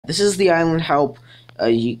this is the island help.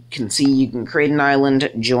 You can see you can create an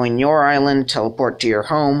island, join your island, teleport to your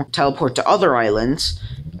home, teleport to other islands,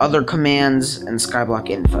 other commands, and Skyblock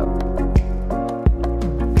info.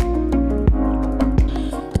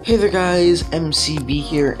 Hey there guys, MCB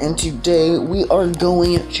here, and today we are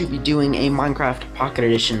going to be doing a Minecraft Pocket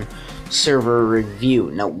Edition server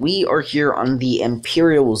review. Now, we are here on the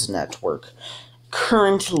Emperial Network.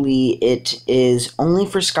 Currently, it is only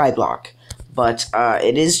for Skyblock, but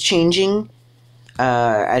it is changing.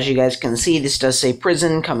 As you guys can see, this does say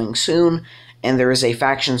prison coming soon, and there is a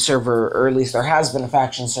faction server, or at least there has been a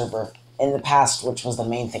faction server in the past, which was the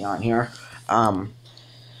main thing on here.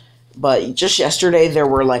 But just yesterday, there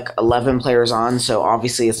were like 11 players on, so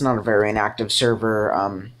obviously it's not a very inactive server.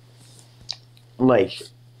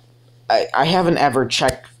 I haven't ever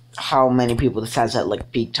checked how many people this has at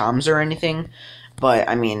like peak times or anything, but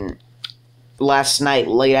I mean, last night,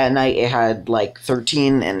 late at night, it had like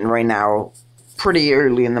 13, and right now, pretty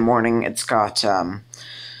early in the morning, it's got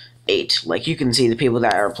 8. Like, you can see the people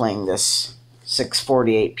that are playing this,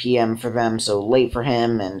 6:48 p.m. for them, so late for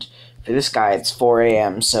him, and for this guy, it's 4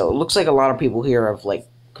 a.m., so it looks like a lot of people here have, like,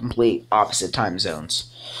 complete opposite time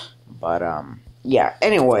zones. But, yeah,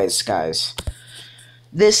 anyways, guys,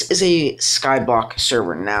 this is a Skyblock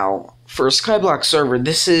server. Now, for a Skyblock server,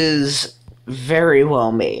 this is very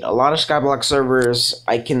well made. A lot of Skyblock servers,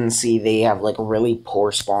 I can see they have, like, really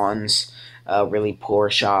poor spawns, really poor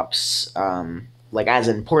shops, like, as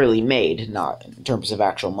in poorly made, not in terms of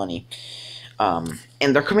actual money. And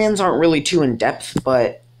their commands aren't really too in-depth,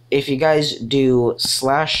 but if you guys do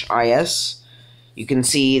 /is, you can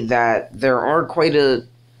see that there are quite a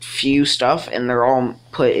few stuff, and they're all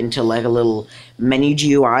put into like a little menu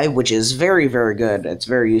GUI, which is very, very good. It's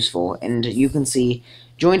very useful. And you can see,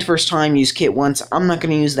 joined first time, use kit once. I'm not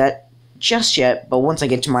going to use that just yet, but once I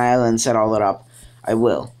get to my island and set all it up, I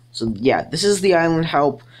will. So yeah, this is the island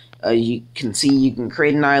help. You can see you can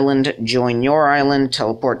create an island, join your island,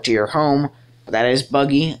 teleport to your home. That is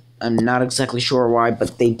buggy. I'm not exactly sure why,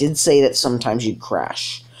 but they did say that sometimes you'd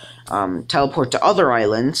crash. Teleport to other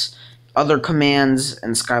islands, other commands,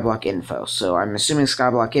 and Skyblock info. So I'm assuming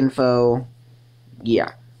Skyblock info,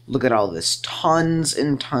 yeah. Look at all this. Tons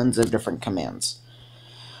and tons of different commands.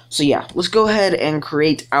 So yeah, let's go ahead and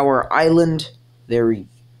create our island. There we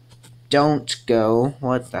don't go.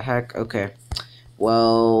 What the heck? Okay.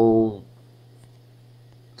 Well,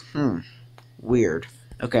 weird.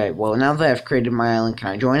 Okay, well, now that I've created my island, can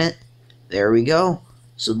I join it? There we go.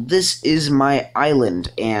 So this is my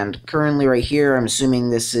island, and currently right here, I'm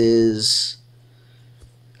assuming this is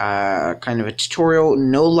kind of a tutorial.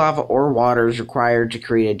 No lava or water is required to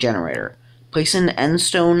create a generator. Place an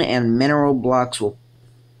endstone and mineral blocks will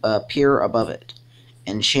appear above it.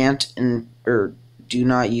 Enchant or do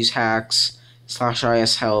not use hacks.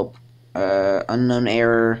 /is help. Unknown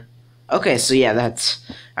error. Okay, so yeah, that's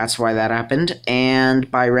why that happened.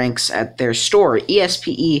 And buy ranks at their store,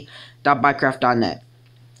 espe.bycraft.net.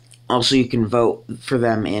 Also, you can vote for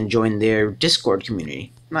them and join their Discord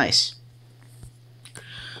community. Nice.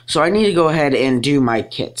 So I need to go ahead and do my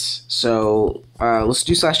kits. So let's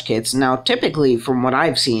do /kits. Now, typically, from what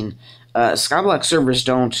I've seen, Skyblock servers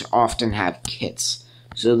don't often have kits.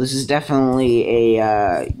 So this is definitely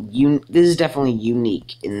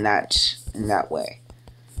unique in that way.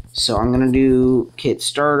 So I'm gonna do kit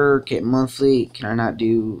starter, kit monthly. Can I not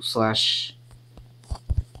do /kit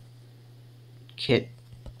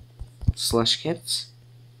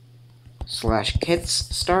 /kits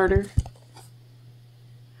starter?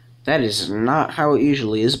 That is not how it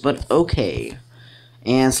usually is, but okay.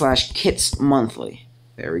 And /kits monthly.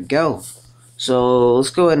 There we go. So let's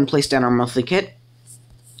go ahead and place down our monthly kit.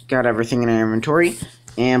 Got everything in our inventory,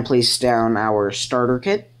 and place down our starter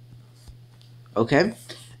kit. Okay.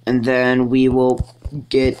 And then we will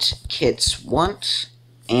get kits once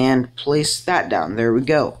and place that down. There we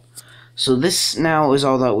go. So this now is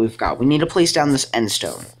all that we've got. We need to place down this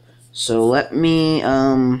endstone. So let me,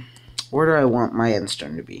 where do I want my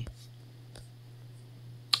endstone to be?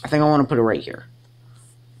 I think I want to put it right here.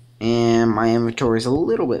 And my inventory is a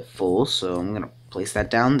little bit full, so I'm going to place that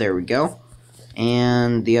down. There we go.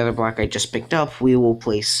 And the other block I just picked up, we will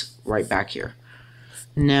place right back here.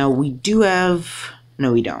 Now, we do have...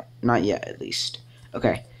 No, we don't. Not yet, at least.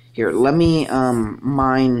 Okay, here, let me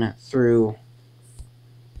mine through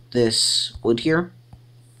this wood here.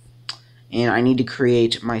 And I need to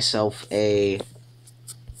create myself a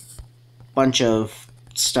bunch of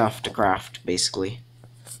stuff to craft, basically.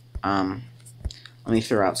 Let me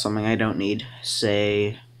throw out something I don't need.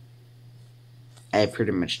 Say, I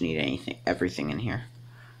pretty much need everything in here.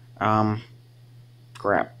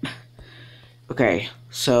 Crap. Okay,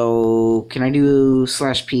 So, can I do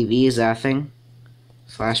 /PV? Is that a thing?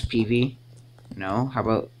 /PV? No? How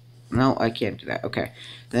about... No, I can't do that. Okay.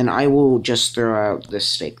 Then I will just throw out this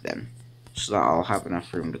steak then. So that I'll have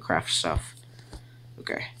enough room to craft stuff.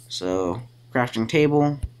 Okay. So, crafting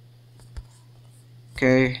table.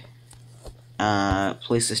 Okay.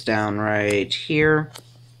 Place this down right here.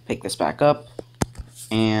 Pick this back up.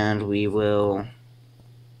 And we will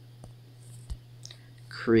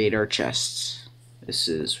create our chests. This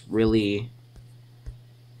is really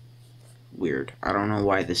weird. I don't know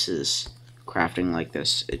why this is crafting like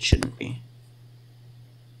this. It shouldn't be.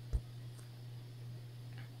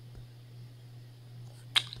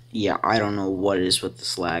 Yeah, I don't know what it is with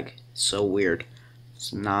this lag. It's so weird.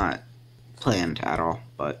 It's not planned at all,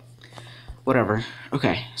 but whatever.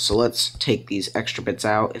 Okay, so let's take these extra bits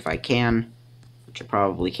out if I can, which I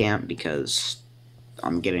probably can't because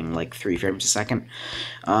I'm getting like 3 frames a second.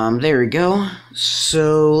 There we go.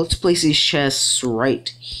 So let's place these chests right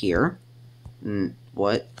here.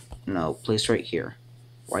 What? No, place right here.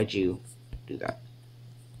 Why'd you do that?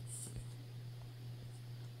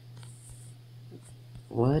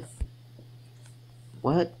 What?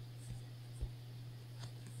 What?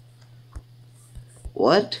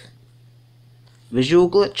 What? Visual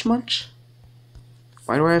glitch much?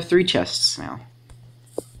 Why do I have 3 chests now?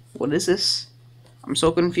 What is this? I'm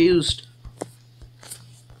so confused.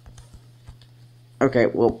 Okay,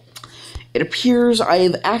 well, it appears I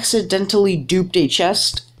have accidentally duped a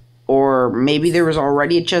chest, or maybe there was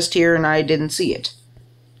already a chest here and I didn't see it.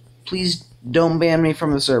 Please don't ban me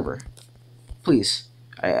from the server. Please.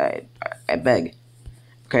 I beg.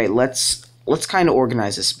 Okay, let's kind of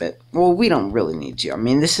organize this a bit. Well, we don't really need to. I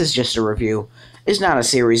mean, this is just a review. It's not a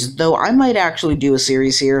series, though I might actually do a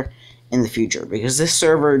series here in the future, because this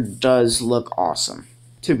server does look awesome.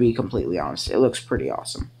 To be completely honest, it looks pretty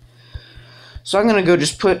awesome. So I'm going to go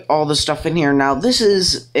just put all the stuff in here. Now, this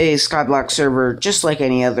is a Skyblock server, just like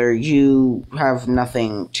any other. You have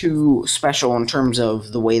nothing too special in terms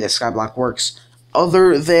of the way that Skyblock works,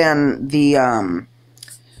 other than the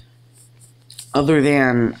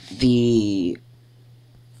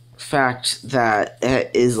fact that it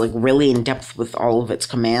is like really in depth with all of its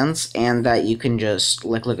commands, and that you can just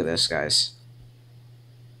look at this, guys.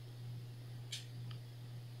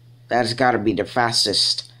 That's got to be the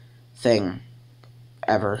fastest thing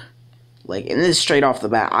ever. Like, and this is straight off the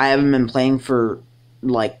bat. I haven't been playing for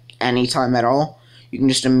like any time at all. You can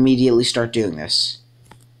just immediately start doing this.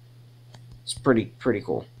 It's pretty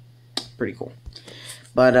cool. Pretty cool.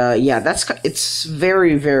 But yeah, it's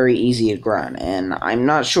very, very easy to run, and I'm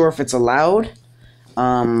not sure if it's allowed.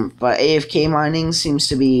 But AFK mining seems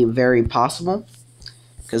to be very possible,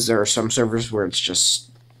 because there are some servers where it's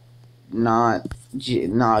just not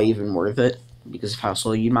even worth it because of how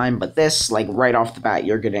slow you mine. But this, like right off the bat,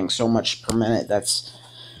 you're getting so much per minute that's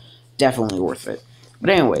definitely worth it. But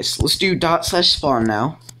anyways, let's do ./spawn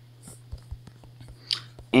now,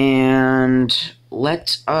 and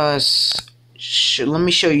let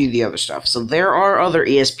me show you the other stuff. So there are other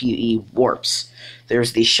ESPE warps.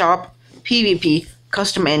 There's the shop, PvP,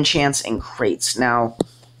 custom enchants, and crates. Now,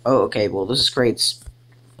 oh, okay, well, this is crates.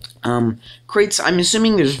 Crates, I'm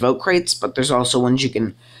assuming there's vote crates, but there's also ones you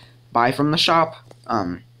can buy from the shop,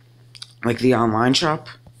 like the online shop.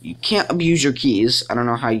 You can't abuse your keys. I don't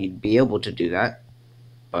know how you'd be able to do that,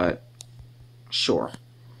 but sure.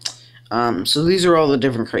 So these are all the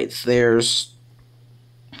different crates.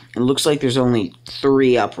 It looks like there's only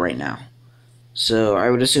 3 up right now. So I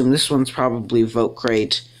would assume this one's probably vote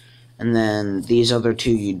crate, and then these other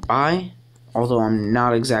 2 you'd buy, although I'm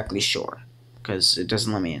not exactly sure, because it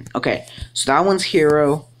doesn't let me in. Okay, so that one's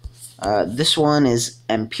hero. This one is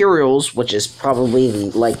Imperials, which is probably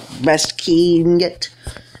the like best key you can get,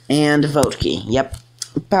 and vote key. Yep,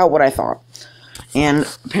 about what I thought. And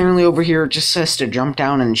apparently over here it just says to jump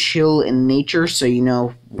down and chill in nature, so you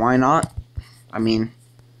know, why not? I mean,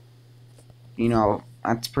 you know,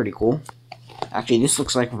 that's pretty cool. Actually, this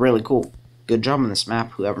looks like really cool. Good job on this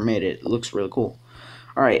map, whoever made it. It looks really cool.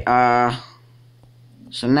 Alright,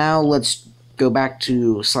 so now let's go back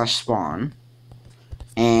to /spawn.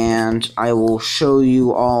 And I will show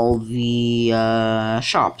you all the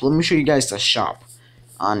shop. Let me show you guys the shop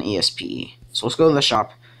on ESPE. So let's go to the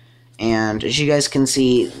shop. And as you guys can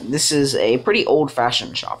see, this is a pretty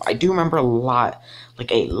old-fashioned shop. I do remember a lot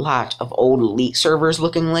of old Elite servers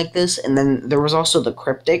looking like this. And then there was also the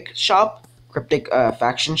Cryptic shop,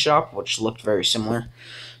 faction shop, which looked very similar.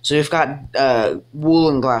 So we've got wool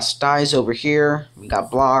and glass dyes over here. We got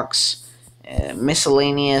blocks,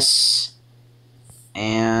 miscellaneous,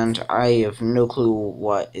 and I have no clue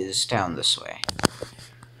what is down this way.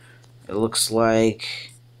 It looks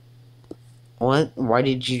like... What? Why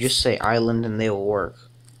did you just say island and they will work?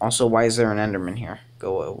 Also, why is there an Enderman here?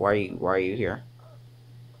 Go. Why are you here?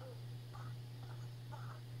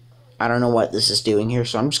 I don't know what this is doing here,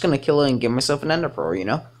 so I'm just gonna kill it and give myself an Ender Pearl, you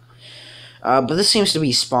know? But this seems to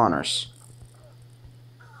be spawners.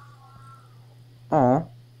 Oh,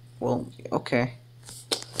 well, okay.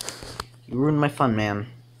 You ruined my fun, man.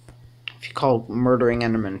 If you call murdering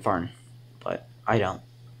Enderman fun, but I don't.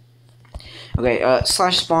 Okay,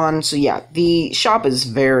 slash spawn. So yeah, the shop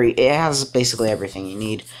is it has basically everything you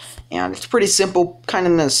need, and it's pretty simple, kind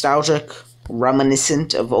of nostalgic,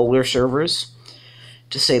 reminiscent of older servers,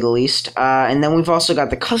 to say the least. And then we've also got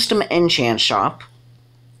the custom enchant shop,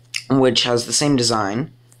 which has the same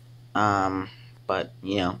design, but,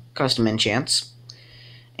 you know, custom enchants.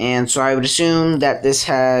 And so I would assume that this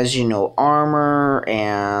has, you know, armor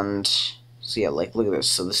and... So yeah, like, look at this.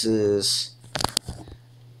 So this is...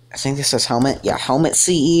 I think this says helmet. Yeah, helmet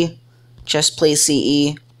CE, chestplate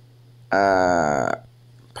CE,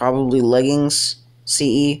 probably leggings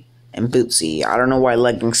CE, and boot CE. I don't know why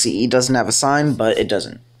leggings CE doesn't have a sign, but it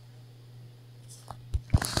doesn't.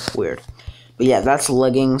 Weird. But yeah, that's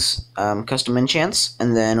leggings, custom enchants,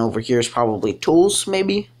 and then over here is probably tools,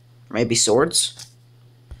 maybe swords,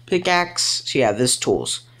 pickaxe. So yeah, this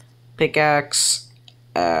tools, pickaxe,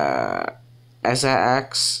 axe.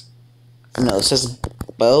 No, it says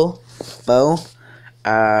bow,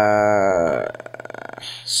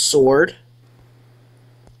 sword.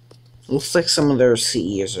 Looks like some of their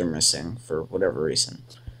CEs are missing for whatever reason.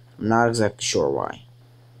 I'm not exactly sure why.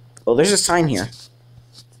 Oh, there's a sign here.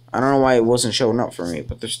 I don't know why it wasn't showing up for me,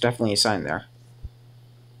 but there's definitely a sign there.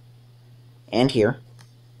 And here.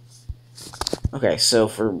 Okay, so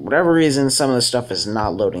for whatever reason, some of the stuff is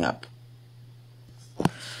not loading up.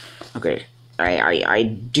 Okay, I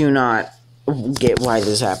do not get why this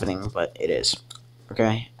is happening, but it is.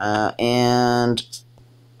 Okay, and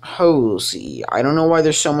hoe CE. I don't know why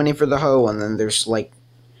there's so many for the hoe, and then there's like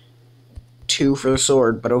 2 for the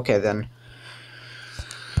sword, but okay then.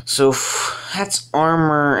 So that's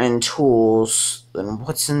armor and tools. Then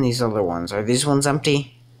what's in these other ones? Are these ones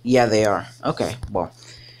empty? Yeah, they are. Okay, well,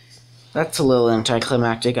 that's a little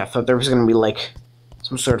anticlimactic. I thought there was gonna be like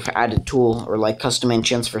some sort of added tool or like custom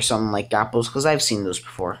enchants for something like apples, because I've seen those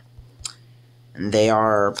before, and they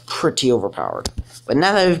are pretty overpowered. But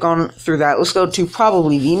now that we've gone through that, let's go to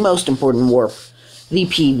probably the most important warp, the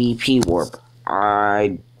PvP warp.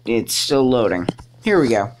 It's still loading. Here we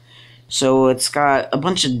go. So it's got a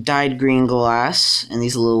bunch of dyed green glass and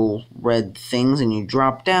these little red things, and you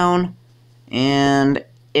drop down, and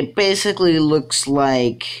it basically looks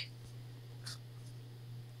like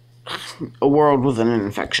a world with an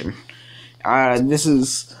infection. This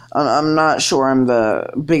is... I'm not sure I'm the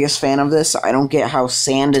biggest fan of this. I don't get how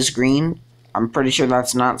sand is green. I'm pretty sure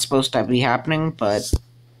that's not supposed to be happening, but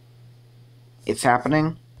it's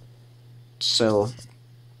happening. So...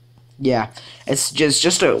 yeah, it's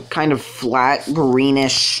just a kind of flat,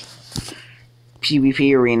 greenish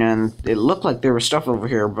PvP arena, and it looked like there was stuff over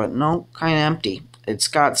here, but no, kind of empty. It's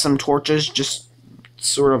got some torches just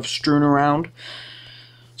sort of strewn around.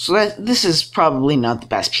 So this is probably not the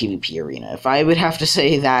best PvP arena. If I would have to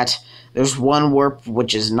say that there's one warp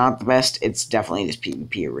which is not the best, it's definitely this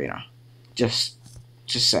PvP arena. Just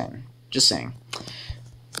saying.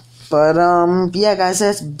 But, yeah, guys,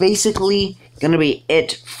 that's basically gonna be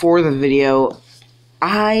it for the video.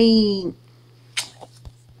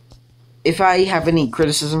 If I have any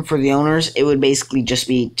criticism for the owners, it would basically just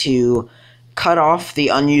be to cut off the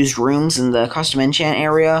unused rooms in the custom enchant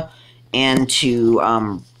area, and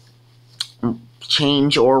to,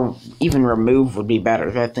 change or even remove would be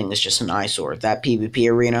better. That thing is just an eyesore. That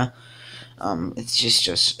PvP arena, it's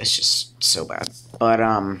just so bad. But,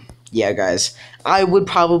 yeah, guys, I would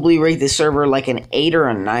probably rate this server like an 8 or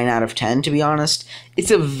a 9 out of 10, to be honest.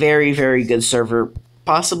 It's a very, very good server.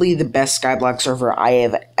 Possibly the best Skyblock server I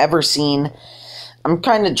have ever seen. I'm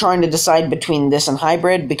kind of trying to decide between this and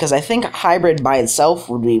Hybrid, because I think Hybrid by itself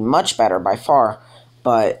would be much better by far.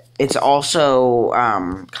 But it's also,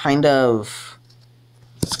 kind of...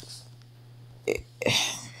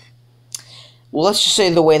 well, let's just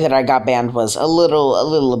say the way that I got banned was a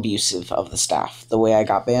little abusive of the staff, the way I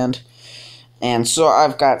got banned. And so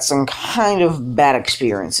I've got some kind of bad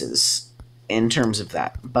experiences in terms of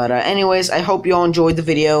that. But anyways, I hope you all enjoyed the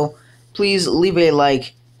video. Please leave a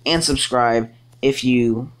like and subscribe if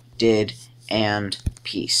you did, and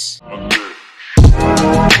peace.